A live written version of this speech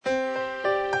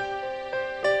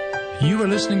You are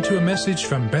listening to a message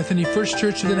from Bethany First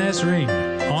Church of the Nazarene,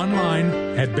 online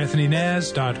at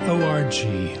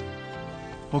bethanynaz.org.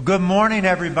 Well, good morning,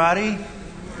 everybody.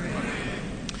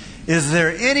 Is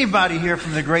there anybody here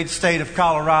from the great state of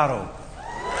Colorado?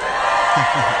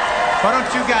 Why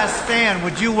don't you guys stand?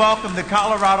 Would you welcome the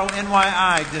Colorado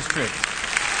NYI district?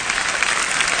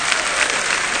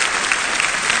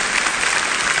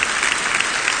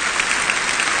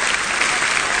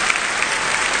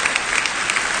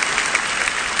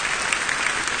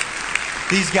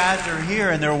 These guys are here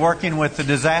and they're working with the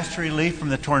disaster relief from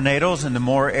the tornadoes in the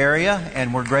Moore area,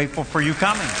 and we're grateful for you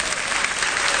coming.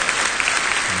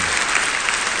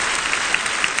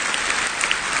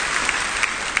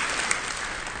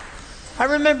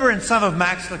 I remember in some of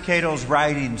Max Lucado's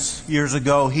writings years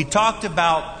ago, he talked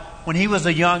about when he was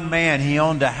a young man, he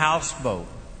owned a houseboat.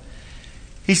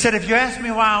 He said, if you ask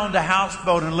me why I owned a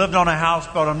houseboat and lived on a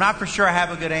houseboat, I'm not for sure I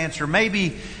have a good answer.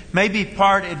 Maybe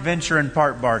part adventure and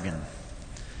part bargain.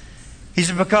 He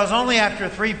said, because only after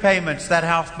 3 payments that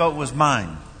houseboat was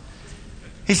mine.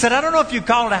 He said, I don't know if you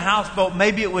call it a houseboat.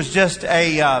 Maybe it was just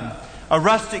a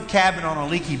rustic cabin on a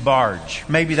leaky barge.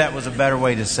 Maybe that was a better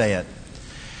way to say it.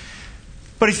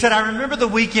 But he said, I remember the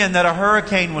weekend that a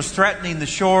hurricane was threatening the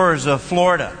shores of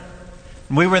Florida.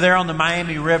 And we were there on the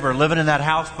Miami River living in that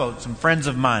houseboat, some friends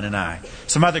of mine and I,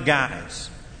 some other guys.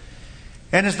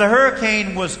 And as the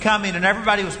hurricane was coming and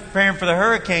everybody was preparing for the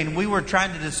hurricane, we were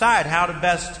trying to decide how to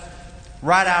best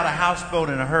ride out a houseboat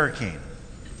in a hurricane.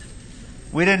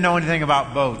 We didn't know anything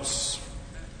about boats.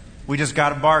 We just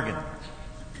got a bargain.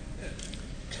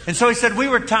 And so he said we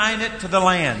were tying it to the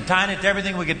land, tying it to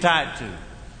everything we could tie it to.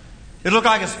 It looked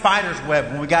like a spider's web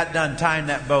when we got done tying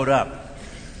that boat up.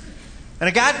 And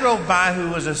a guy drove by who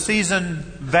was a seasoned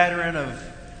veteran of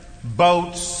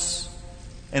boats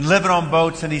and living on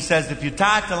boats, and he says, if you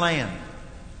tie it to land,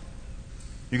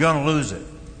 you're going to lose it.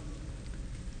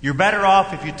 You're better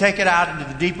off if you take it out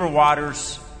into the deeper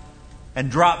waters and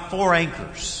drop 4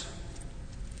 anchors.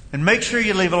 And make sure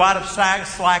you leave a lot of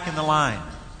slack in the line.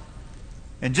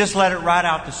 And just let it ride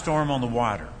out the storm on the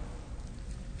water.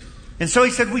 And so he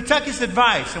said, we took his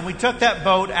advice and we took that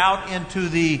boat out into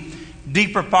the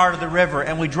deeper part of the river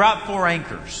and we dropped 4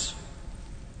 anchors.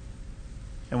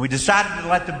 And we decided to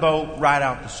let the boat ride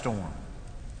out the storm.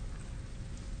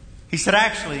 He said,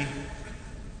 actually,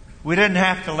 we didn't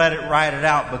have to let it ride it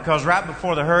out because right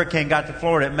before the hurricane got to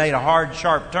Florida, it made a hard,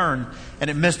 sharp turn and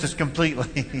it missed us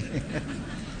completely.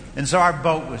 And so our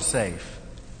boat was safe.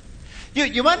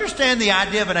 You understand the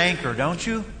idea of an anchor, don't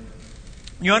you?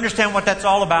 You understand what that's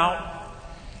all about?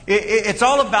 It's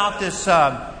all about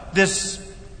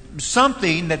this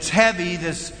something that's heavy,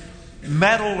 this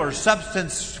metal or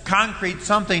substance, concrete,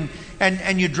 something,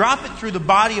 and you drop it through the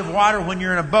body of water when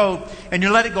you're in a boat, and you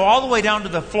let it go all the way down to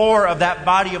the floor of that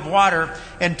body of water,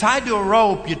 and tied to a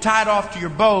rope, you tie it off to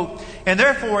your boat, and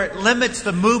therefore it limits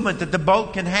the movement that the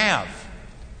boat can have.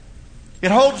 It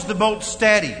holds the boat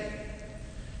steady.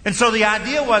 And so the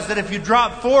idea was that if you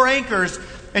drop 4 anchors,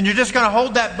 and you're just going to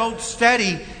hold that boat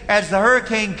steady as the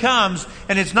hurricane comes,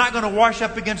 and it's not going to wash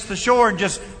up against the shore and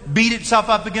just beat itself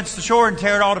up against the shore and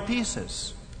tear it all to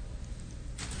pieces.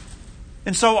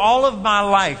 And so all of my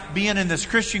life, being in this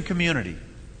Christian community,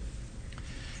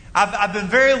 I've been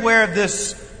very aware of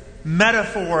this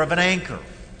metaphor of an anchor.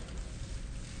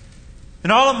 In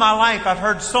all of my life, I've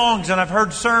heard songs and I've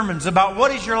heard sermons about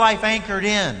what is your life anchored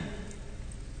in.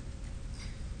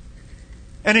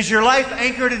 And is your life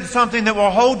anchored in something that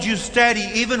will hold you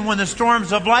steady even when the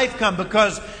storms of life come?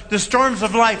 Because the storms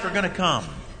of life are going to come.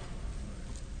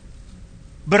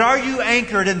 But are you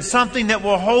anchored in something that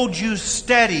will hold you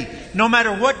steady no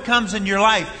matter what comes in your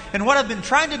life? And what I've been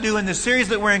trying to do in this series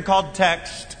that we're in called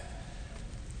Text,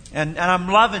 and I'm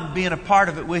loving being a part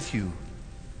of it with you.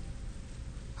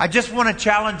 I just want to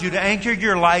challenge you to anchor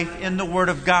your life in the Word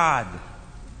of God.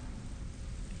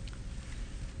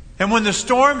 And when the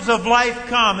storms of life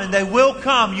come, and they will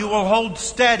come, you will hold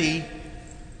steady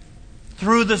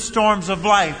through the storms of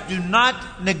life. Do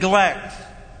not neglect.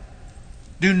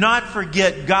 Do not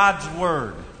forget God's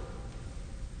Word.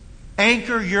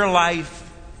 Anchor your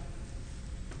life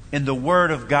in the Word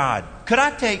of God. Could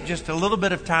I take just a little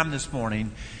bit of time this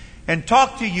morning and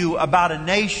talk to you about a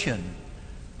nation,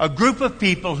 a group of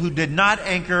people who did not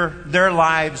anchor their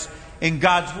lives in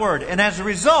God's Word. And as a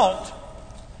result,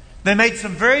 they made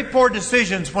some very poor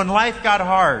decisions when life got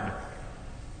hard.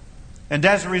 And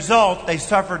as a result, they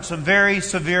suffered some very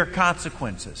severe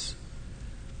consequences.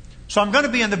 So I'm going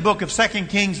to be in the book of 2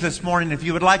 Kings this morning. If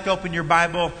you would like to open your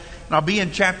Bible, and I'll be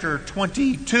in chapter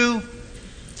 22,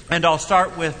 and I'll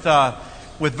start with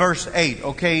verse 8.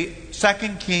 Okay, 2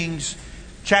 Kings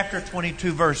chapter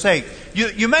 22, verse 8.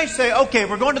 You may say, okay,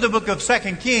 we're going to the book of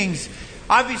 2 Kings.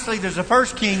 Obviously, there's a 1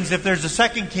 Kings if there's a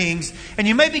 2 Kings. And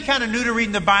you may be kind of new to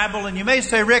reading the Bible, and you may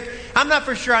say, Rick, I'm not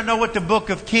for sure I know what the book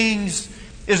of Kings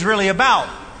is really about.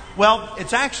 Well,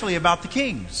 it's actually about the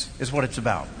kings, is what it's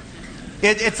about.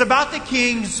 It's about the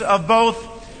kings of both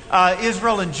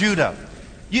Israel and Judah.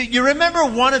 You remember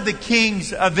one of the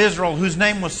kings of Israel, whose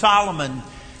name was Solomon,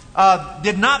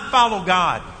 did not follow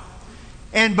God.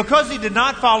 And because he did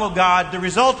not follow God, the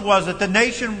result was that the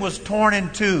nation was torn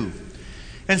in two.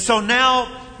 And so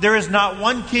now there is not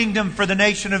one kingdom for the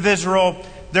nation of Israel.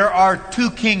 There are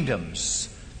two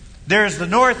kingdoms. There's the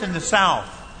north and the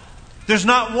south. There's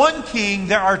not one king,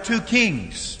 there are two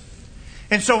kings.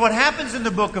 And so what happens in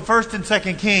the book of 1 and 2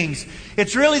 Kings,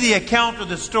 it's really the account of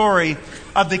the story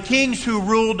of the kings who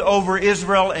ruled over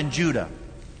Israel and Judah.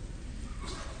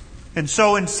 And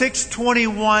so in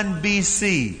 621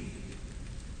 BC,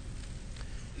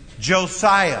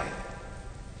 Josiah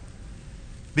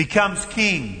becomes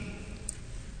king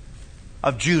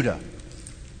of Judah.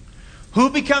 Who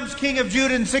becomes king of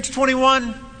Judah in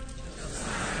 621?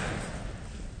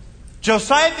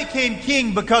 Josiah became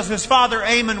king because his father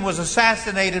Amon was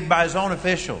assassinated by his own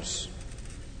officials.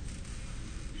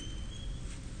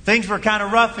 Things were kind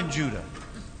of rough in Judah.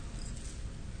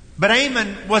 But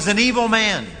Amon was an evil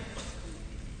man.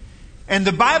 And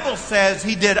the Bible says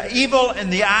he did evil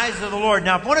in the eyes of the Lord.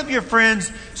 Now, if one of your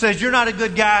friends says you're not a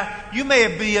good guy, you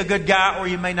may be a good guy or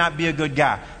you may not be a good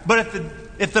guy. But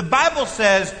if the Bible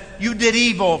says you did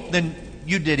evil, then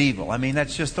you did evil. I mean,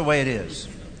 that's just the way it is.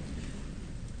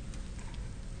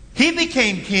 He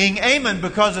became king, Amon,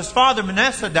 because his father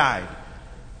Manasseh died.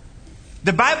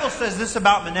 The Bible says this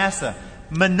about Manasseh.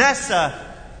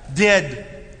 Manasseh did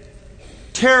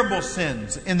terrible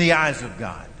sins in the eyes of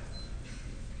God.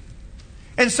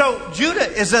 And so Judah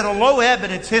is at a low ebb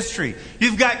in its history.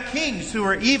 You've got kings who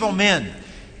are evil men.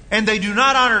 And they do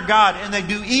not honor God. And they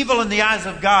do evil in the eyes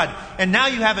of God. And now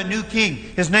you have a new king.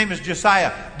 His name is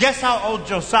Josiah. Guess how old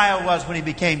Josiah was when he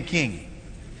became king?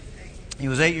 He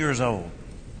was 8 years old.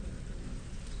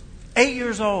 8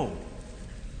 years old.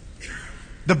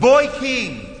 The boy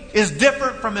king is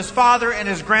different from his father and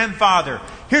his grandfather.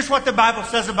 Here's what the Bible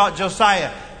says about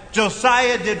Josiah.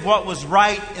 Josiah did what was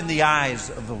right in the eyes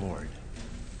of the Lord.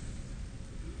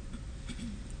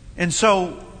 And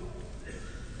so,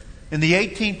 in the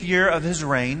 18th year of his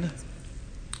reign,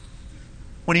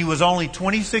 when he was only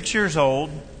 26 years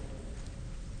old,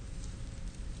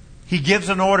 he gives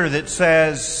an order that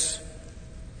says,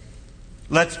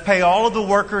 let's pay all of the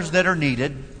workers that are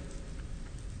needed,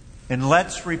 and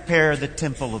let's repair the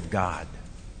temple of God.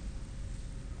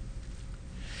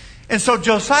 And so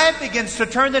Josiah begins to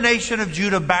turn the nation of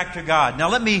Judah back to God. Now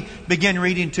let me begin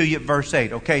reading to you at verse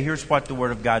 8. Okay, here's what the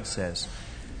Word of God says.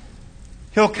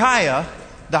 Hilkiah,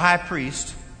 the high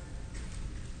priest,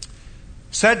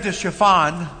 said to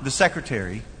Shaphan, the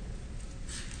secretary,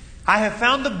 I have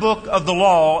found the book of the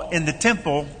law in the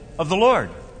temple of the Lord.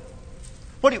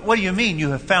 What do you mean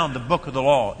you have found the book of the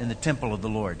law in the temple of the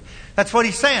Lord? That's what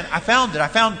he's saying. I found it. I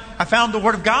found the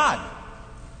Word of God.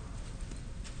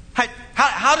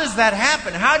 How does that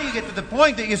happen? How do you get to the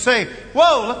point that you say,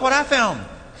 whoa, look what I found?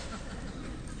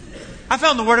 I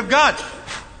found the Word of God.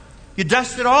 You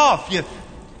dust it off. You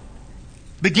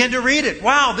begin to read it.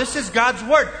 Wow, this is God's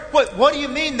Word. What do you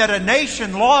mean that a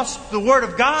nation lost the Word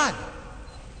of God?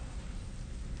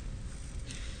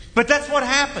 But that's what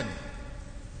happened.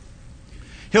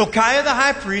 Hilkiah the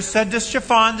high priest said to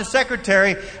Shaphan the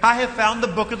secretary, I have found the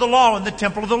book of the law in the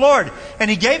temple of the Lord. And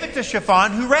he gave it to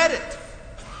Shaphan, who read it.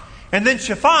 And then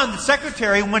Shaphan the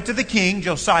secretary went to the king,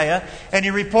 Josiah, and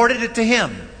he reported it to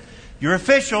him. Your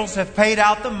officials have paid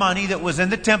out the money that was in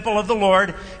the temple of the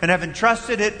Lord and have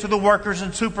entrusted it to the workers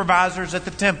and supervisors at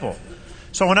the temple.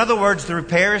 So in other words, the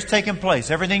repair has taken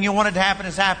place. Everything you wanted to happen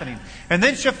is happening. And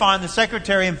then Shaphan the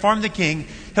secretary informed the king,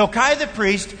 Hilkiah the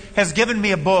priest has given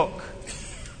me a book.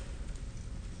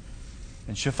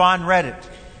 And Shaphan read it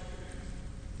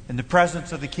in the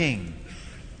presence of the king.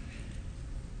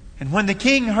 And when the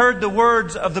king heard the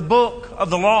words of the book of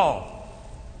the law,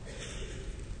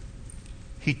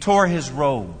 he tore his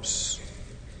robes.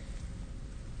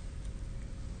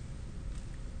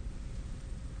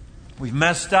 We've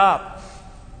messed up.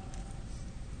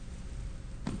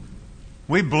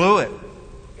 We blew it.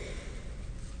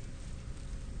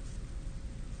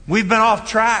 We've been off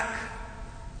track.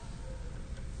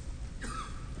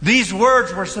 These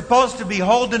words were supposed to be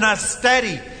holding us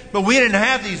steady, but we didn't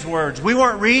have these words. We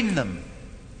weren't reading them.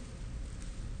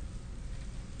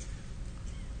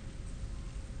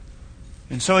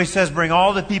 And so he says, bring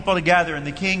all the people together. And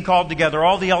the king called together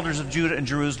all the elders of Judah and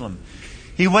Jerusalem.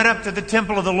 He went up to the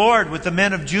temple of the Lord with the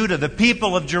men of Judah, the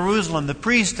people of Jerusalem, the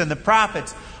priests and the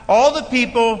prophets, all the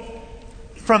people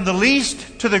from the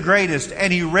least to the greatest.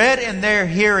 And he read in their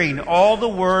hearing all the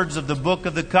words of the book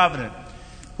of the covenant,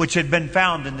 which had been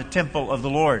found in the temple of the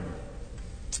Lord.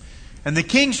 And the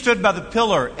king stood by the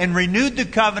pillar and renewed the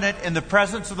covenant in the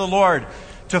presence of the Lord,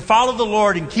 to follow the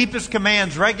Lord and keep His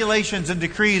commands, regulations, and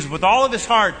decrees with all of his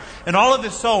heart and all of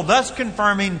his soul, thus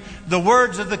confirming the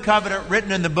words of the covenant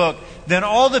written in the book. Then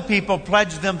all the people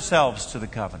pledged themselves to the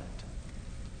covenant.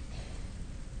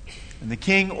 And the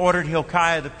king ordered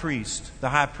Hilkiah the priest, the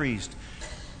high priest,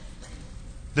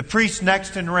 the priests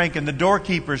next in rank, and the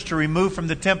doorkeepers to remove from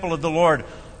the temple of the Lord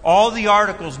all the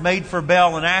articles made for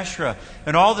Baal and Asherah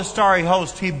and all the starry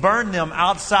host. He burned them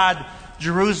outside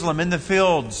Jerusalem in the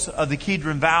fields of the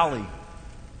Kidron Valley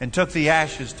and took the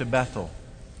ashes to Bethel.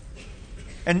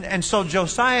 And so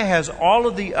Josiah has all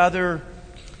of the other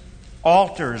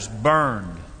altars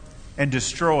burned and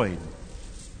destroyed.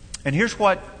 And here's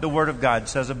what the Word of God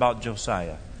says about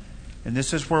Josiah. And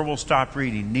this is where we'll stop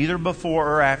reading. Neither before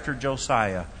or after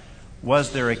Josiah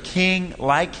was there a king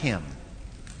like him,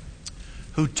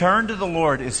 who turned to the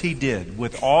Lord as he did,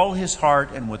 with all his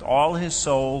heart and with all his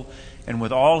soul and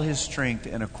with all his strength,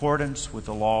 in accordance with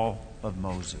the law of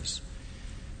Moses.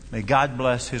 May God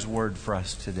bless His word for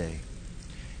us today.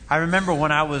 I remember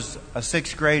when I was a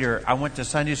sixth grader, I went to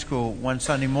Sunday school one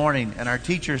Sunday morning, and our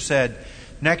teacher said,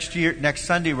 next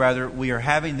Sunday, we are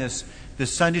having this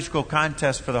Sunday school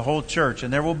contest for the whole church,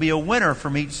 and there will be a winner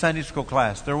from each Sunday school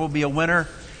class. There will be a winner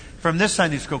from this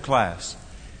Sunday school class.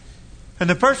 And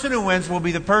the person who wins will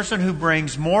be the person who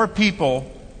brings more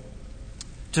people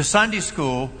to Sunday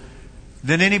school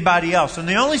than anybody else. And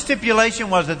the only stipulation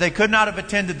was that they could not have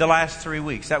attended the last 3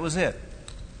 weeks. That was it.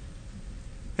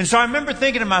 And so I remember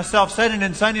thinking to myself, sitting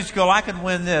in Sunday school, I could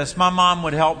win this. My mom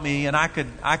would help me, and I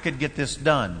could get this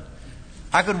done.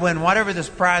 I could win whatever this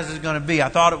prize is going to be. I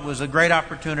thought it was a great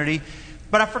opportunity.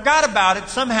 But I forgot about it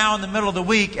somehow in the middle of the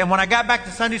week. And when I got back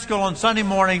to Sunday school on Sunday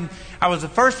morning, I was the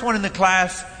first one in the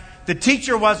class. The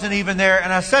teacher wasn't even there.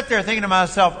 And I sat there thinking to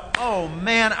myself, oh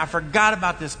man, I forgot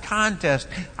about this contest.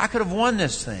 I could have won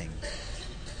this thing.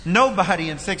 Nobody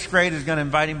in sixth grade is going to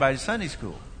invite anybody to Sunday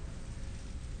school.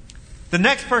 The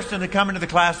next person to come into the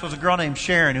class was a girl named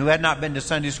Sharon, who had not been to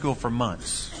Sunday school for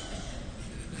months.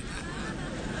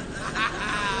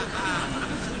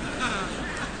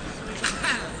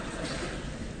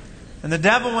 And the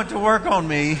devil went to work on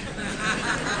me.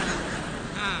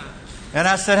 And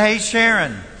I said, hey,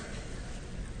 Sharon,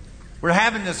 we're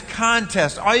having this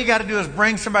contest. All you got to do is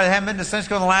bring somebody that hasn't been to Sunday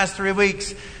school in the last 3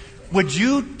 weeks. Would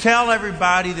you tell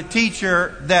everybody, the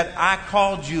teacher, that I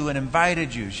called you and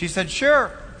invited you? She said,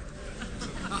 sure.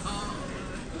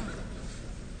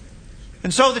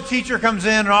 And so the teacher comes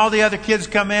in and all the other kids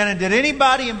come in. And did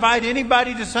anybody invite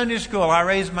anybody to Sunday school? I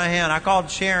raised my hand. I called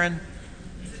Sharon.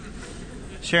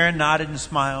 Sharon nodded and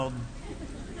smiled.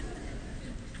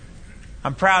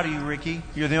 I'm proud of you, Ricky.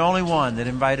 You're the only one that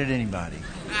invited anybody.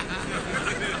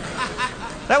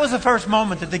 That was the first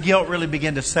moment that the guilt really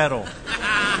began to settle.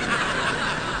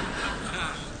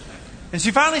 And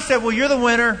she finally said, well, you're the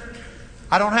winner.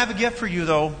 I don't have a gift for you,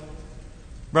 though.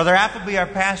 Brother Appleby, our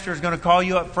pastor, is going to call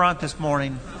you up front this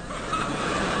morning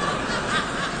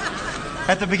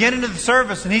at the beginning of the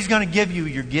service, and he's going to give you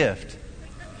your gift.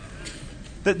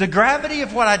 The gravity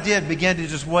of what I did began to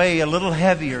just weigh a little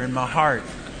heavier in my heart.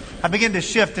 I began to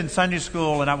shift in Sunday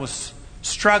school, and I was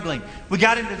struggling. We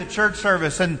got into the church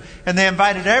service, and they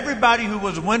invited everybody who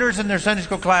was winners in their Sunday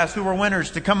school class, who were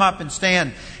winners, to come up and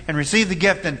stand and receive the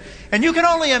gift. And you can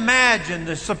only imagine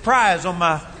the surprise on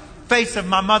my face of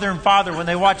my mother and father when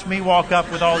they watched me walk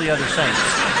up with all the other saints.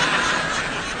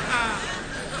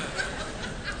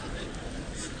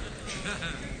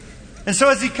 And so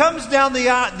as he comes down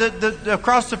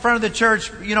across the front of the church,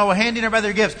 handing everybody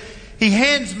their gifts, he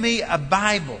hands me a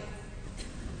Bible.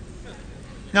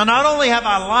 Now, not only have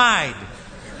I lied,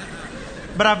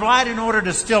 but I've lied in order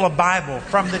to steal a Bible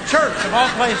from the church of all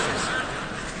places.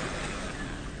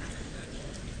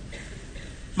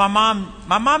 My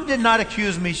mom did not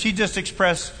accuse me. She just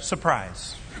expressed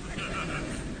surprise.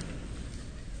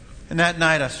 And that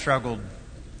night I struggled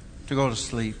to go to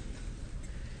sleep.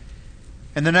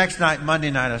 And the next night, Monday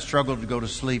night, I struggled to go to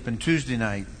sleep. And Tuesday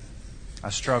night, I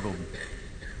struggled.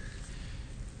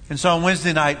 And so on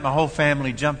Wednesday night, my whole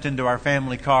family jumped into our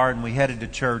family car and we headed to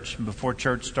church. And before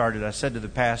church started, I said to the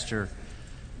pastor,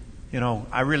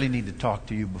 I really need to talk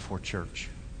to you before church.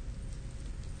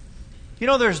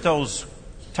 There's those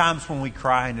times when we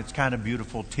cry and it's kind of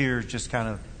beautiful. Tears just kind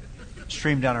of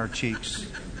stream down our cheeks.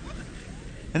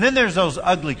 And then there's those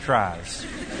ugly cries.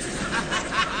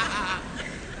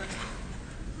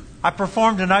 I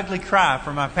performed an ugly cry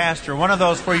for my pastor. One of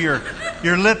those where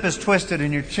your lip is twisted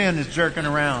and your chin is jerking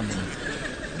around.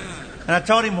 And I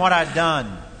told him what I'd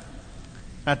done.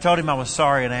 I told him I was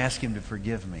sorry and I asked him to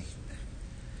forgive me.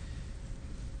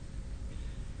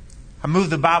 I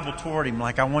moved the Bible toward him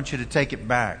like, I want you to take it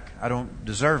back. I don't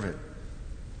deserve it.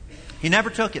 He never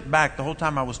took it back the whole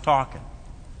time I was talking.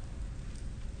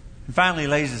 And finally he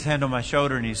lays his hand on my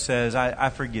shoulder and he says, I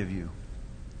forgive you.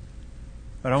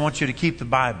 But I want you to keep the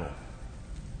Bible.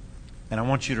 And I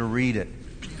want you to read it.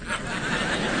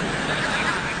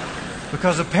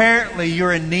 Because apparently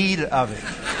you're in need of it.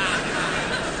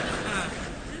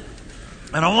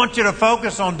 And I want you to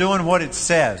focus on doing what it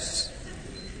says.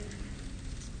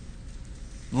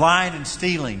 Lying and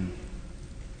stealing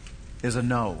is a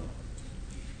no.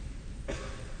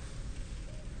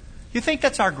 You think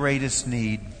that's our greatest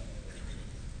need?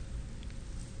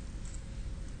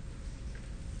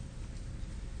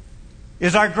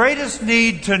 Is our greatest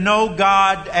need to know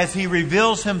God as He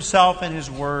reveals Himself in His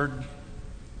Word?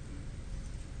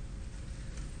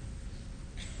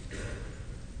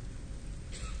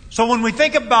 So when we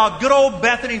think about good old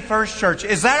Bethany First Church,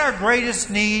 is that our greatest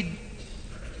need?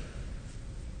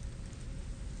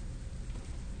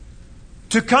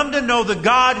 To come to know the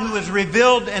God who is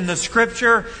revealed in the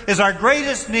Scripture is our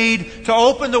greatest need, to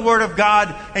open the Word of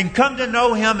God and come to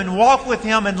know Him and walk with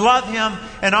Him and love Him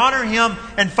and honor Him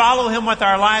and follow Him with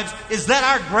our lives. Is that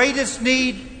our greatest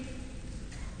need?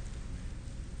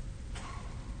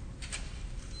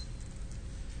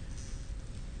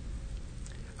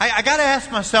 I got to ask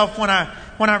myself when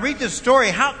I read this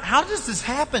story, how does this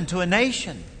happen to a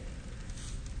nation?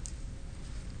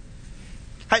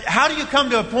 How do you come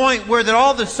to a point where that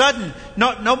all of a sudden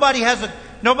nobody has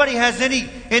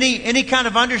any kind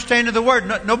of understanding of the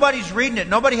Word? Nobody's reading it.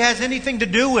 Nobody has anything to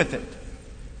do with it.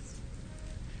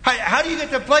 How do you get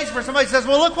to a place where somebody says,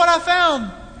 well, look what I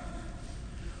found.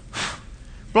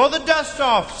 Blow the dust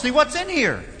off. See what's in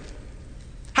here.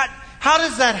 How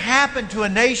does that happen to a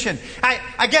nation?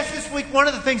 I guess this week one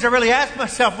of the things I really asked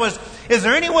myself was, is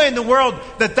there any way in the world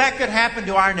that could happen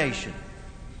to our nation?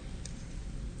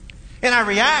 And I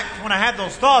react when I have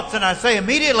those thoughts and I say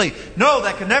immediately, no,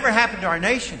 that could never happen to our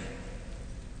nation.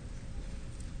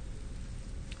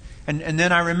 And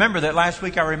then I remember that last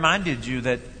week I reminded you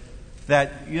that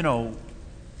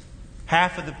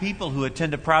half of the people who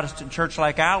attend a Protestant church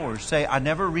like ours say, I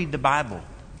never read the Bible.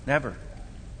 Never.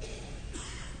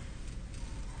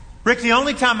 Rick, the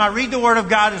only time I read the Word of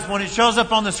God is when it shows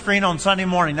up on the screen on Sunday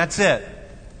morning. That's it.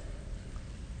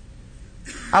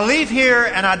 I leave here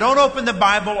and I don't open the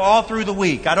Bible all through the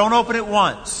week. I don't open it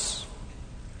once.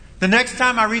 The next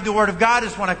time I read the Word of God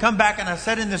is when I come back and I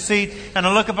sit in the seat and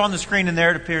I look up on the screen and there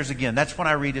it appears again. That's when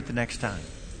I read it the next time.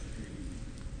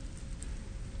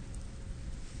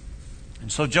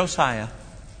 And so Josiah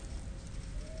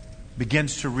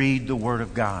begins to read the Word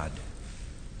of God.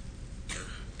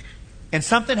 And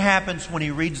something happens when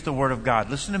he reads the Word of God.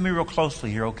 Listen to me real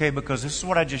closely here, okay? Because this is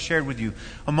what I just shared with you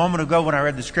a moment ago when I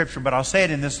read the Scripture, but I'll say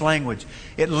it in this language.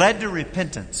 It led to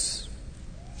repentance.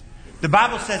 The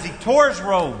Bible says he tore his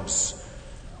robes.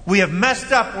 We have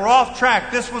messed up. We're off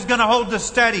track. This was going to hold us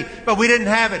steady, but we didn't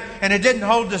have it. And it didn't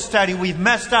hold us steady. We've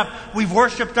messed up. We've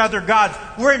worshipped other gods.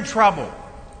 We're in trouble.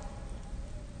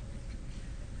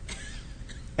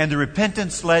 And the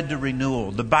repentance led to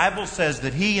renewal. The Bible says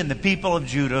that he and the people of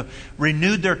Judah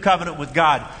renewed their covenant with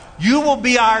God. You will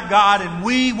be our God and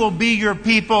we will be your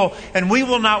people and we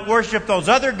will not worship those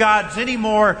other gods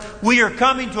anymore. We are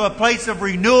coming to a place of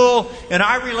renewal in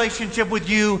our relationship with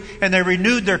you, and they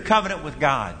renewed their covenant with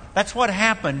God. That's what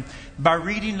happened by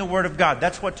reading the Word of God.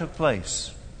 That's what took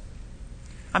place.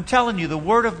 I'm telling you, the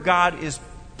Word of God is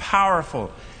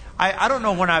powerful. I don't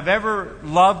know when I've ever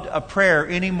loved a prayer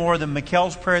any more than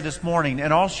Mikkel's prayer this morning,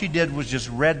 and all she did was just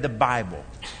read the Bible.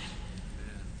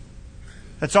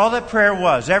 That's all that prayer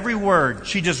was. Every word,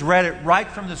 she just read it right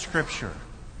from the Scripture.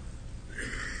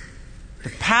 The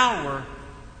power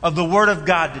of the Word of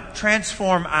God to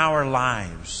transform our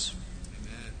lives.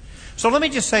 So let me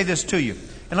just say this to you.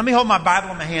 And let me hold my Bible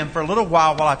in my hand for a little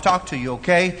while I talk to you,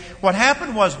 okay? What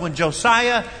happened was when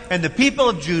Josiah and the people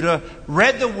of Judah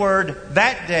read the Word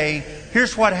that day,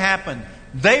 here's what happened.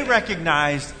 They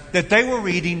recognized that they were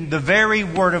reading the very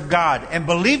Word of God and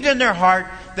believed in their heart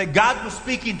that God was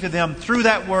speaking to them through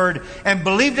that Word, and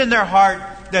believed in their heart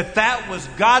that that was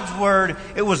God's Word.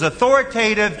 It was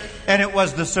authoritative and it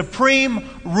was the supreme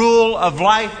rule of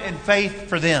life and faith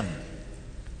for them.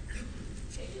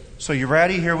 So you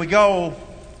ready? Here we go.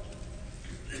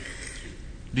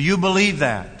 Do you believe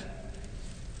that?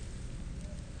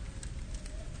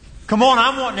 Come on,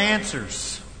 I'm wanting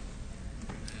answers.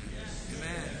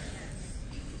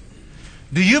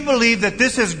 Do you believe that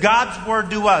this is God's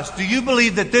Word to us? Do you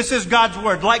believe that this is God's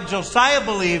Word? Like Josiah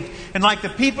believed and like the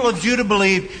people of Judah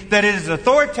believed, that it is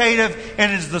authoritative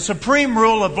and it is the supreme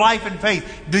rule of life and faith.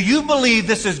 Do you believe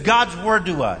this is God's Word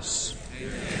to us?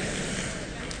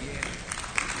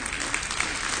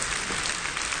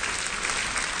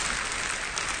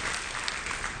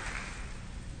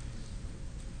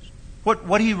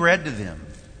 What he read to them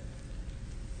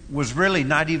was really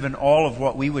not even all of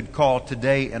what we would call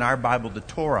today in our Bible the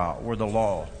Torah or the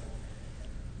law.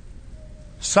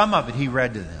 Some of it he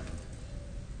read to them.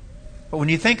 But when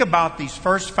you think about these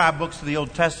first 5 books of the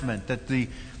Old Testament that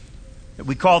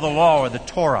we call the law or the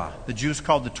Torah, the Jews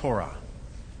called the Torah,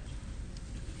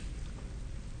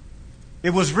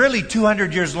 it was really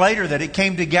 200 years later that it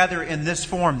came together in this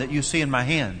form that you see in my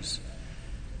hands.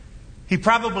 He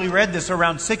probably read this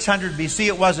around 600 BC.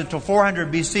 It wasn't until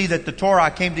 400 BC that the Torah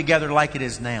came together like it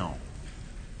is now.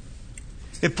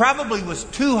 It probably was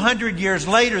 200 years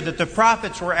later that the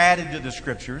prophets were added to the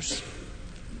Scriptures.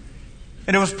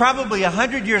 And it was probably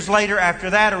 100 years later after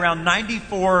that, around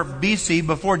 94 BC,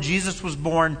 before Jesus was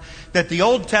born, that the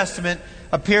Old Testament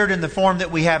appeared in the form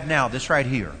that we have now, this right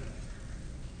here.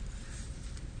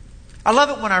 I love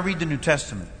it when I read the New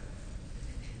Testament.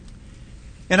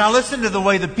 And I listen to the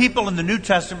way the people in the New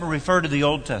Testament refer to the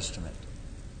Old Testament.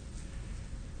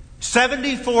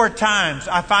 74 times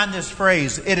I find this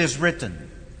phrase, "it is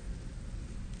written."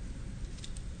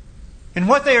 And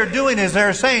what they are doing is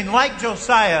they're saying, like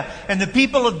Josiah and the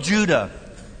people of Judah,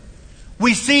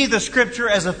 we see the Scripture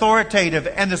as authoritative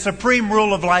and the supreme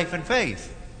rule of life and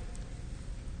faith.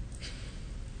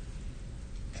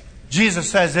 Jesus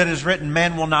says, "It is written,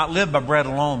 man will not live by bread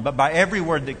alone, but by every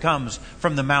word that comes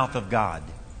from the mouth of God."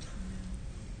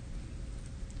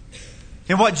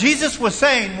 And what Jesus was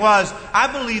saying was, I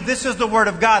believe this is the Word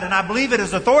of God, and I believe it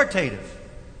is authoritative.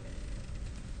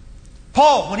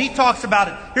 Paul, when he talks about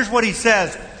it, here's what he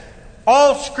says.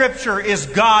 All Scripture is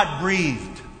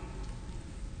God-breathed.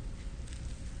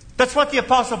 That's what the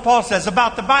Apostle Paul says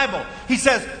about the Bible. He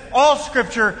says, all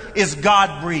Scripture is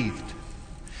God-breathed.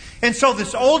 And so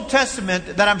this Old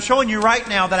Testament that I'm showing you right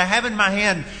now, that I have in my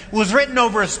hand, was written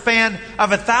over a span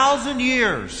of 1,000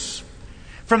 years.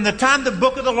 From the time the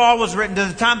book of the law was written to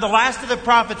the time the last of the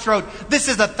prophets wrote, this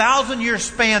is a 1,000-year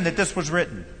span that this was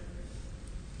written.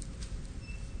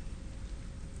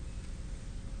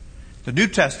 The New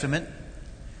Testament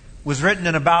was written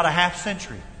in about a half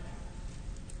century.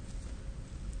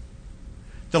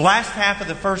 The last half of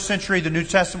the first century, the New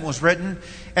Testament was written,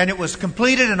 and it was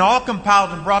completed and all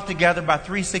compiled and brought together by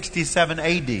 367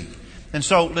 AD. And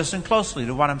so, listen closely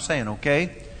to what I'm saying,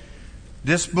 okay?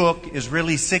 This book is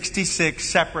really 66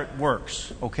 separate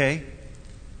works, okay?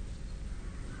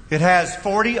 It has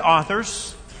 40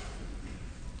 authors.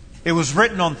 It was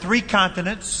written on 3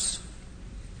 continents,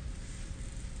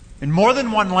 in more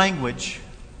than one language,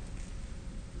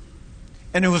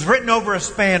 and it was written over a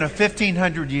span of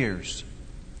 1,500 years.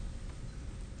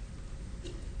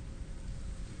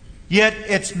 Yet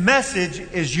its message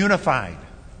is unified.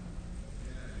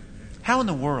 How in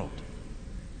the world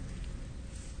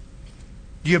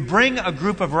do you bring a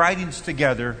group of writings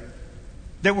together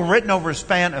that were written over a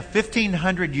span of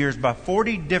 1,500 years by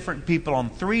 40 different people on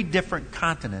 3 different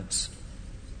continents,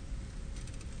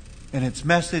 and its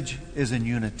message is in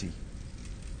unity?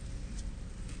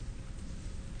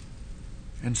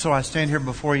 And so I stand here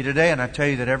before you today and I tell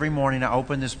you that every morning I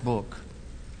open this book.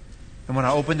 And when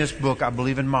I open this book, I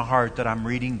believe in my heart that I'm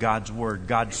reading God's Word.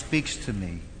 God speaks to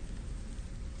me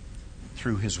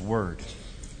through His Word.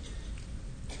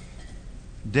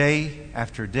 Day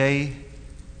after day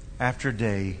after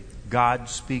day, God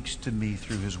speaks to me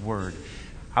through His Word.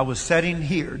 I was sitting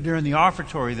here during the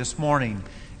offertory this morning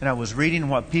and I was reading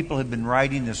what people had been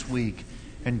writing this week,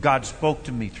 and God spoke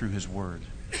to me through His Word.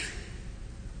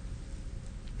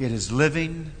 It is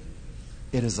living,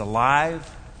 it is alive,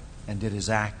 and it is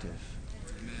active.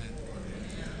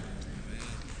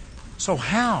 So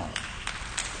how?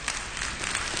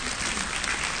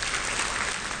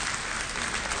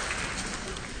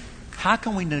 How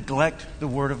can we neglect the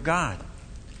Word of God?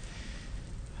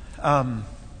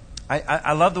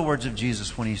 I love the words of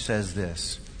Jesus when He says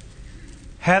this.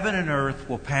 Heaven and earth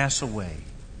will pass away,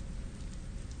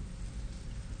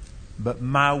 but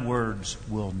my words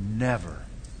will never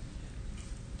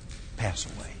pass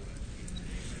away.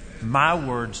 My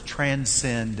words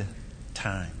transcend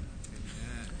time.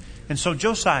 And so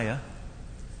Josiah,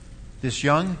 this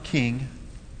young king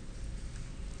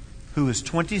who is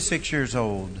 26 years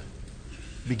old,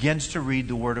 begins to read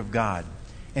the Word of God.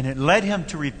 And it led him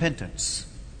to repentance.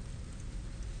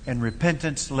 And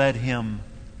repentance led him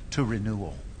to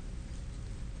renewal.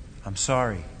 I'm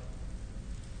sorry.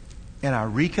 And I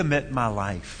recommit my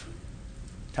life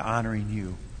to honoring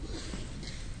you.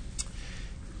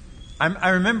 I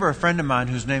remember a friend of mine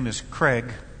whose name is Craig,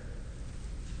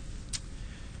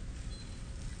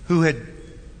 who had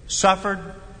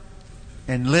suffered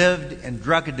and lived in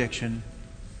drug addiction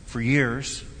for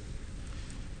years,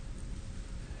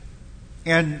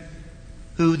 and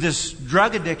who this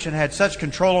drug addiction had such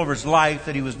control over his life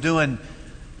that he was doing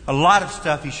a lot of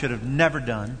stuff he should have never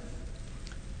done.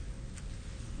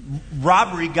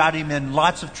 Robbery got him in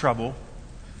lots of trouble.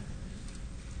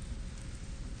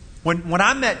 When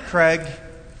I met Craig,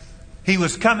 he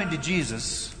was coming to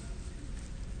Jesus.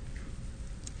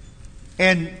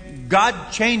 And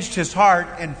God changed his heart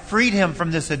and freed him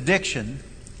from this addiction.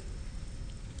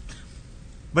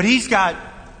 But he's got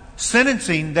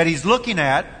sentencing that he's looking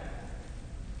at.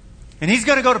 And he's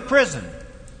going to go to prison.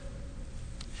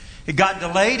 It got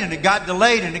delayed and it got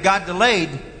delayed and it got delayed.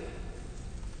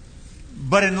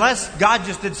 But unless God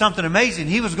just did something amazing,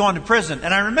 he was going to prison.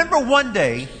 And I remember one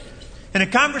day, in a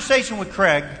conversation with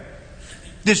Craig,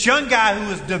 this young guy who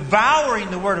was devouring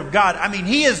the Word of God. I mean,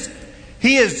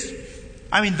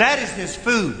 that is his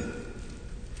food.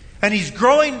 And he's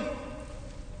growing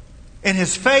in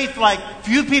his faith like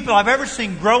few people I've ever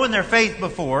seen grow in their faith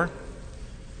before.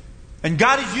 And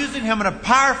God is using him in a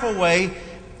powerful way.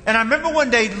 And I remember one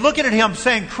day looking at him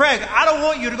saying, Craig, I don't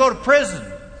want you to go to prison.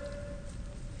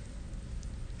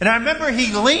 And I remember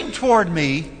he leaned toward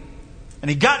me and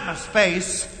he got in my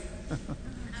face.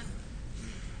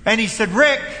 And he said,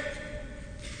 Rick,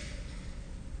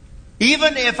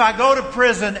 even if I go to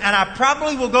prison, and I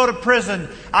probably will go to prison,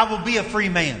 I will be a free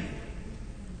man.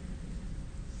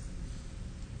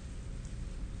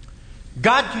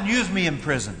 God can use me in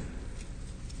prison.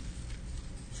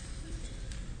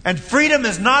 And freedom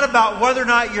is not about whether or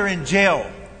not you're in jail.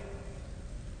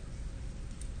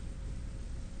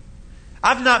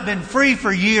 I've not been free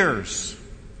for years.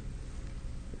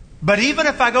 But even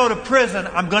if I go to prison,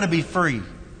 I'm going to be free.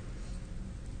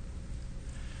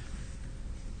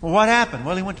 Well, what happened?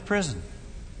 Well, he went to prison.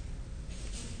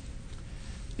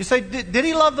 You say, did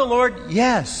he love the Lord?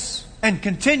 Yes. And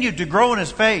continued to grow in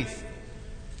his faith.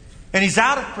 And he's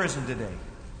out of prison today.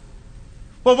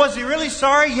 Well, was he really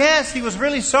sorry? Yes, he was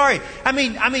really sorry. I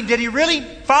mean, did he really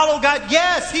follow God?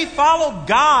 Yes, he followed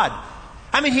God.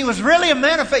 I mean, he was really a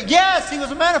man of faith. Yes, he was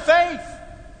a man of faith.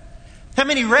 I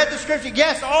mean, he read the Scripture.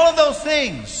 Yes, all of those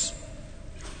things.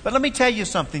 But let me tell you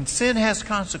something. Sin has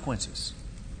consequences.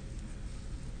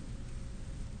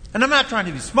 And I'm not trying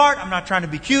to be smart. I'm not trying to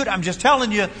be cute. I'm just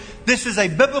telling you, this is a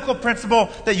biblical principle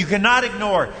that you cannot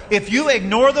ignore. If you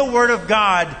ignore the Word of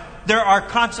God, there are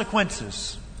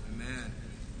consequences. Amen.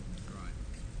 Right.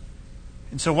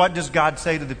 And so what does God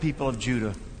say to the people of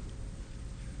Judah?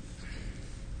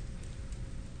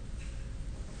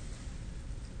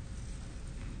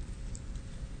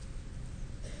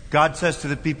 God says to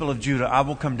the people of Judah, I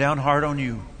will come down hard on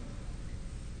you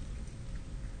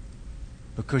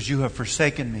because you have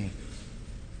forsaken me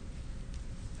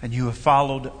and you have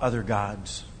followed other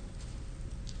gods.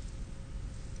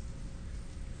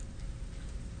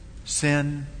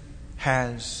 Sin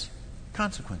has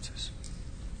consequences.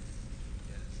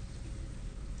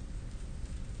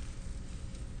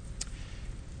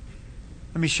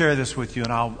 Let me share this with you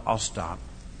and I'll stop.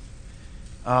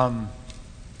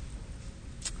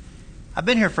 I've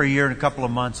been here for a year and a couple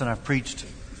of months and I've preached,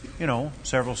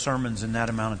 several sermons in that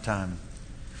amount of time.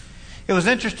 It was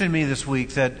interesting to me this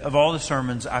week that of all the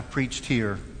sermons I've preached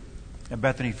here at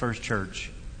Bethany First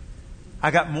Church,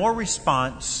 I got more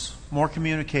response, more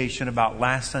communication about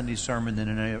last Sunday's sermon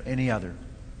than any other.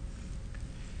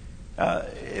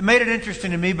 It made it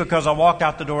interesting to me because I walked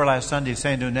out the door last Sunday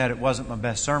saying to Annette it wasn't my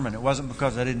best sermon. It wasn't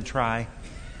because I didn't try.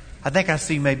 I think I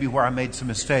see maybe where I made some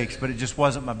mistakes, but it just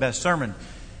wasn't my best sermon.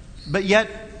 But yet,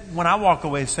 when I walk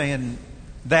away saying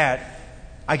that,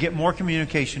 I get more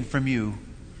communication from you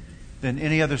than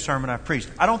any other sermon I've preached.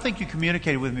 I don't think you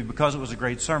communicated with me because it was a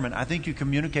great sermon. I think you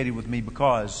communicated with me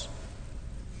because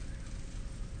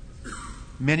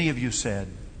many of you said,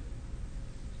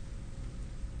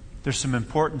 there's some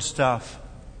important stuff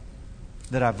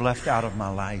that I've left out of my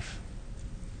life.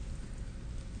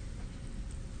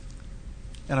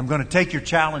 And I'm going to take your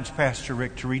challenge, Pastor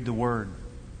Rick, to read the Word.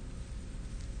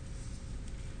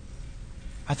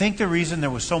 I think the reason there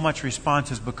was so much response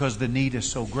is because the need is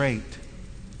so great.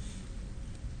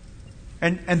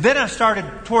 And then I started,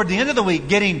 toward the end of the week,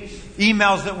 getting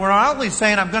emails that were not only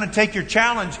saying, I'm going to take your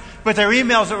challenge, but they're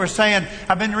emails that were saying,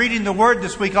 I've been reading the Word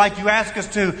this week like you asked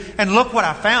us to, and look what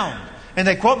I found. And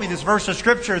they quote me this verse of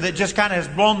Scripture that just kind of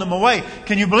has blown them away.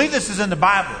 Can you believe this is in the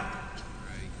Bible?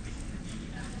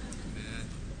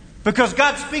 Because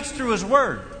God speaks through His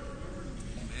Word.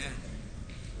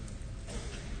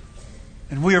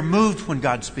 And we are moved when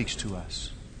God speaks to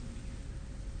us.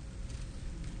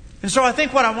 And so I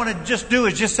think what I want to just do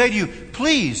is just say to you,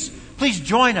 please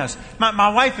join us.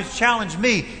 My wife has challenged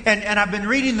me, and I've been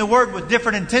reading the Word with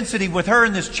different intensity with her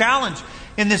in this challenge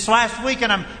in this last week,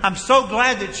 and I'm so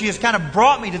glad that she has kind of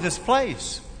brought me to this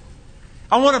place.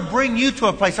 I want to bring you to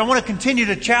a place. I want to continue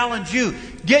to challenge you.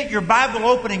 Get your Bible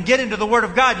open and get into the Word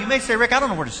of God. You may say, Rick, I don't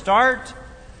know where to start.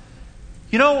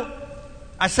 You know,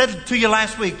 I said to you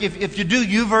last week, if you do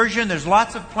YouVersion, there's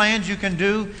lots of plans you can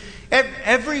do.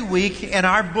 Every week in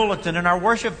our bulletin, in our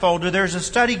worship folder, there's a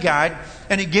study guide,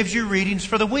 and it gives you readings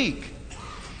for the week.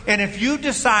 And if you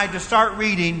decide to start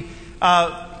reading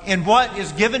in what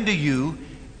is given to you,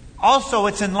 also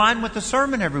it's in line with the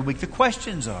sermon every week. The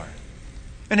questions are.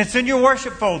 And it's in your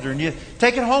worship folder, and you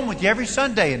take it home with you every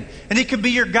Sunday, and it can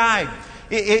be your guide.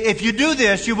 If you do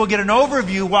this, you will get an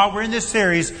overview while we're in this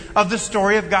series of the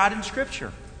story of God in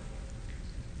Scripture.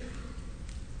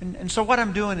 And so what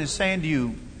I'm doing is saying to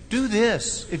you, do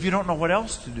this if you don't know what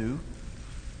else to do.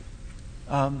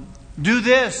 Do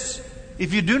this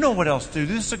if you do know what else to do.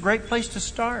 This is a great place to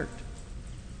start.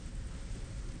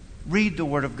 Read the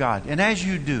Word of God. And as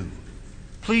you do,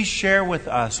 please share with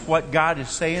us what God is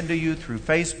saying to you through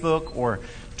Facebook or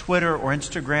Twitter or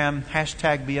Instagram,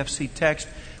 #BFC Text.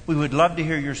 We would love to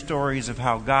hear your stories of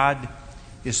how God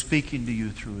is speaking to you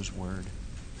through His Word.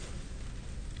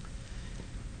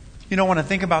 You know, when I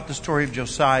think about the story of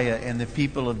Josiah and the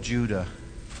people of Judah,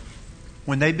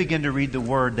 when they began to read the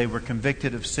Word, they were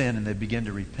convicted of sin and they began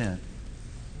to repent.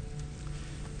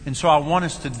 And so I want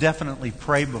us to definitely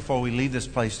pray before we leave this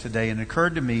place today. And it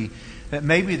occurred to me that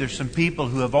maybe there's some people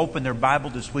who have opened their Bible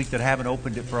this week that haven't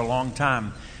opened it for a long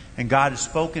time, and God has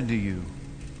spoken to you.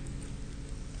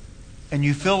 And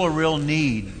you feel a real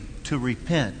need to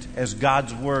repent as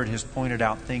God's Word has pointed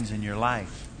out things in your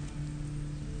life.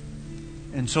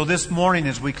 And so this morning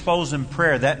as we close in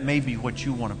prayer, that may be what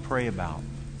you want to pray about.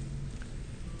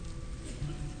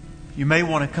 You may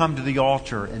want to come to the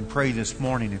altar and pray this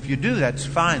morning. If you do, that's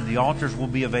fine. The altars will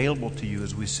be available to you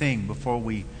as we sing before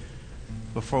we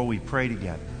pray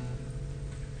together.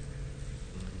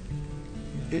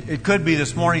 It could be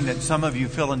this morning that some of you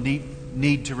feel a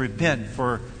need to repent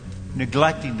for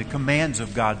neglecting the commands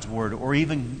of God's Word, or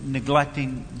even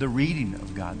neglecting the reading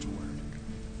of God's Word.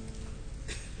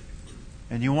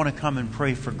 And you want to come and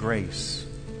pray for grace.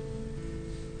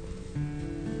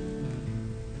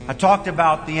 I talked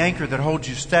about the anchor that holds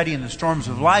you steady in the storms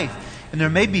of life. And there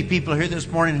may be people here this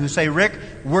morning who say, Rick,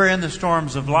 we're in the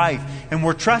storms of life, and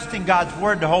we're trusting God's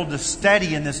Word to hold us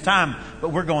steady in this time, but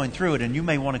we're going through it. And you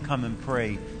may want to come and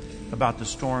pray about the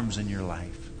storms in your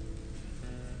life.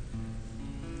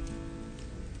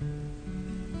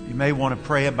 You may want to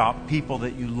pray about people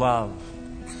that you love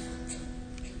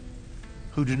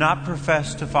who do not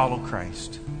profess to follow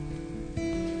Christ.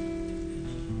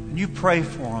 And you pray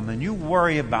for them, and you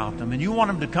worry about them, and you want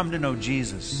them to come to know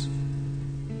Jesus.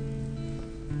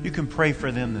 You can pray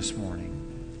for them this morning.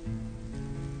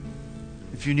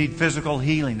 If you need physical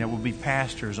healing, there will be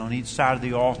pastors on each side of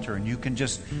the altar, and you can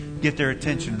just get their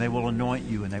attention, and they will anoint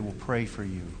you, and they will pray for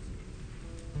you.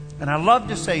 And I love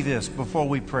to say this before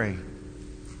we pray.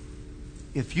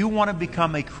 If you want to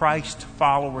become a Christ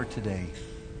follower today,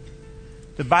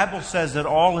 the Bible says that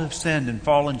all have sinned and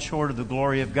fallen short of the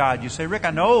glory of God. You say, Rick,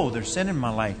 I know there's sin in my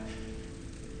life.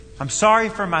 I'm sorry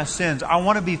for my sins. I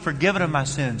want to be forgiven of my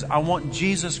sins. I want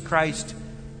Jesus Christ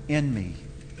in me.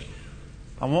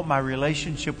 I want my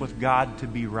relationship with God to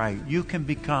be right. You can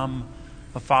become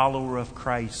a follower of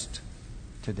Christ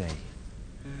today.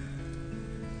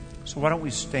 So why don't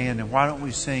we stand and why don't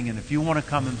we sing? And if you want to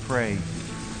come and pray,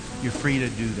 you're free to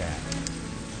do that.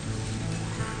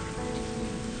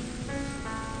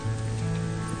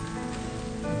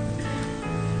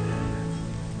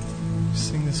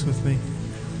 Sing this with me.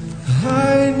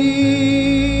 I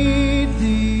need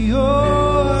thee, oh,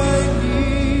 I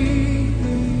need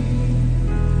thee.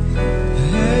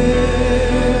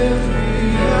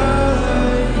 Every hour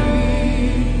I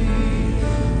need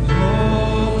thee.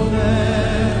 Oh,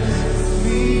 bless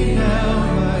me now,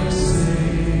 my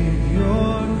Savior.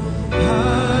 I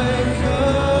come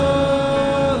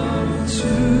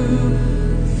to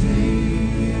thee.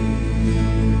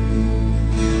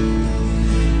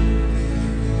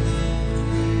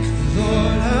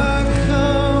 Lord, I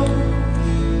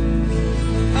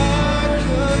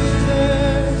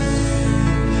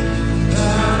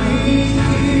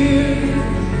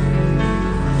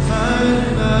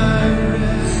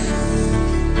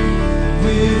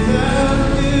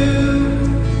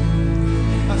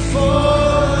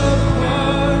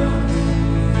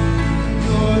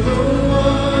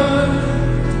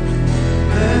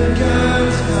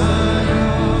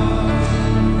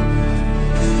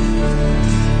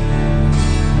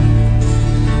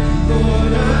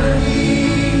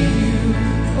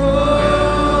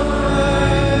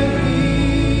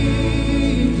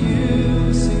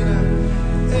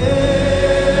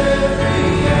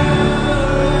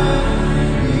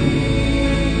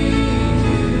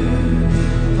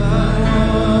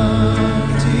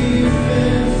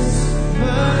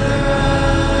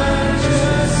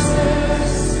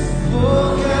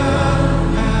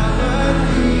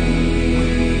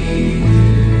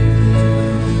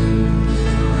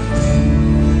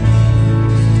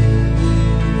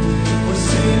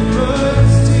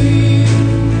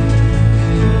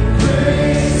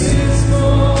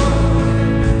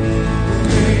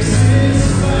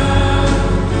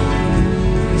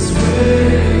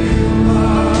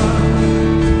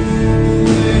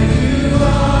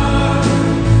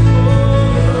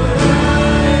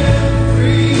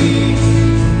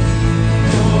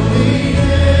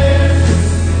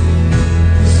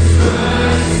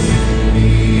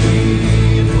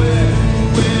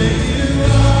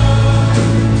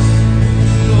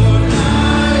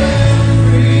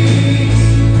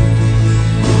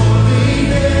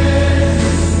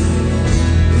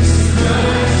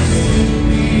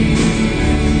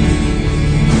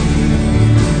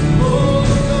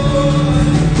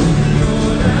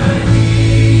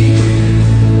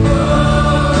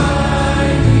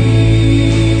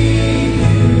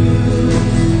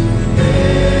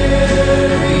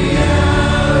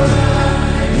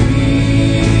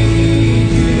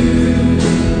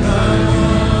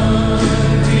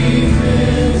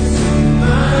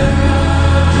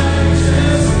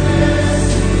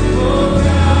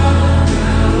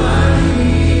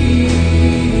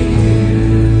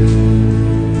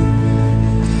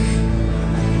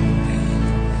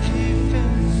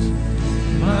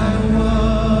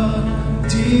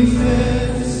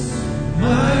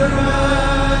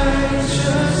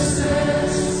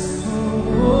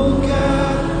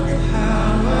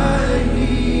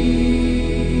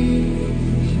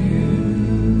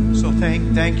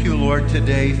Thank you, Lord,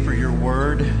 today for your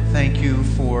word. Thank you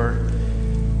for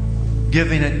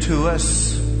giving it to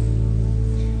us.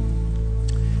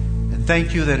 And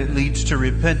thank you that it leads to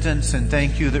repentance, and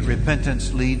thank you that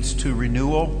repentance leads to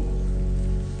renewal.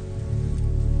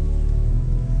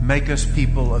 Make us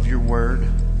people of your word.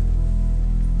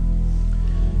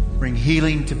 Bring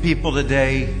healing to people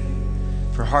today.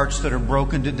 For hearts that are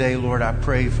broken today, Lord, I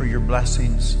pray for your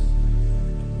blessings.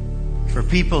 For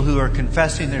people who are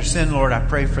confessing their sin, Lord, I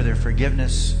pray for their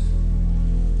forgiveness.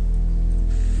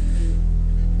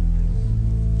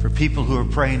 For people who are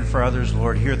praying for others,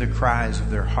 Lord, hear the cries of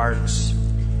their hearts.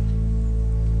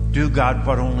 Do, God,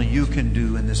 what only you can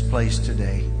do in this place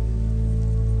today.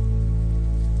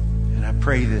 And I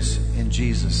pray this in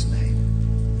Jesus' name.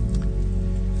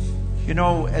 You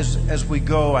know, as we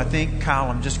go, I think, Kyle,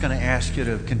 I'm just going to ask you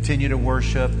to continue to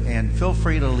worship, and feel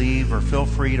free to leave or feel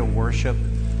free to worship,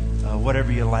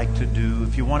 whatever you like to do.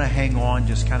 If you want to hang on,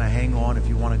 just kind of hang on. If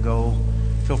you want to go,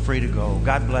 feel free to go.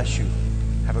 God bless you.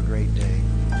 Have a great day.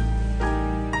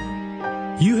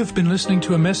 You have been listening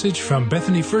to a message from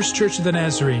Bethany First Church of the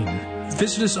Nazarene.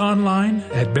 Visit us online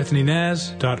at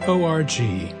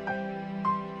bethanynaz.org.